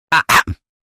Ahem.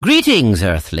 Greetings,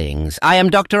 Earthlings. I am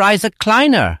Dr. Isaac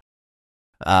Kleiner,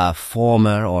 a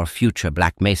former or future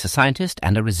Black Mesa scientist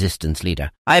and a resistance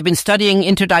leader. I have been studying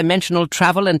interdimensional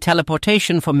travel and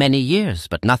teleportation for many years,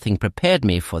 but nothing prepared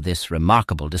me for this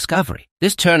remarkable discovery.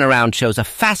 This turnaround shows a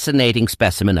fascinating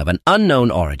specimen of an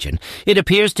unknown origin. It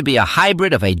appears to be a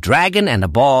hybrid of a dragon and a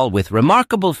ball with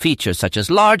remarkable features such as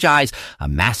large eyes, a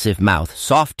massive mouth,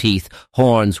 soft teeth,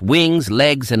 horns, wings,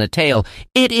 legs, and a tail.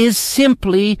 It is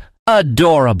simply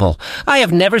adorable. I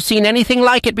have never seen anything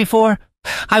like it before.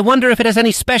 I wonder if it has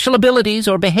any special abilities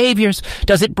or behaviors.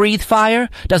 Does it breathe fire?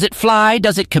 Does it fly?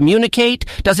 Does it communicate?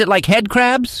 Does it like head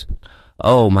crabs?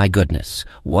 Oh, my goodness.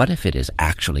 What if it is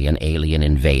actually an alien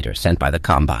invader sent by the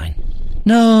Combine?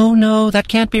 No, that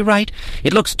can't be right.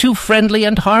 It looks too friendly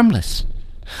and harmless.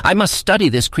 I must study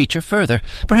this creature further.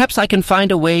 Perhaps I can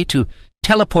find a way to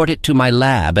teleport it to my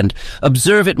lab and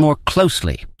observe it more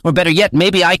closely. Or better yet,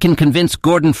 maybe I can convince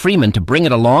Gordon Freeman to bring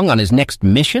it along on his next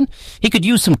mission. He could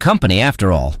use some company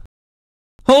after all.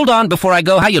 Hold on before I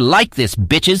go. How you like this,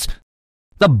 bitches?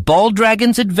 The Ball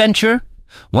Dragon's Adventure?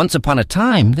 Once upon a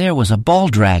time, there was a ball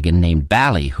dragon named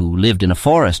Bally who lived in a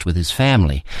forest with his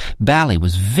family. Bally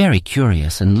was very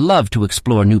curious and loved to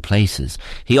explore new places.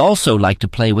 He also liked to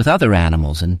play with other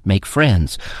animals and make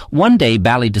friends. One day,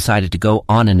 Bally decided to go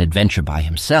on an adventure by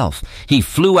himself. He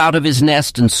flew out of his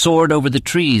nest and soared over the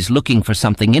trees looking for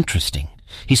something interesting.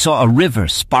 He saw a river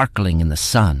sparkling in the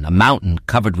sun, a mountain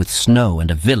covered with snow,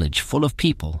 and a village full of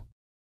people.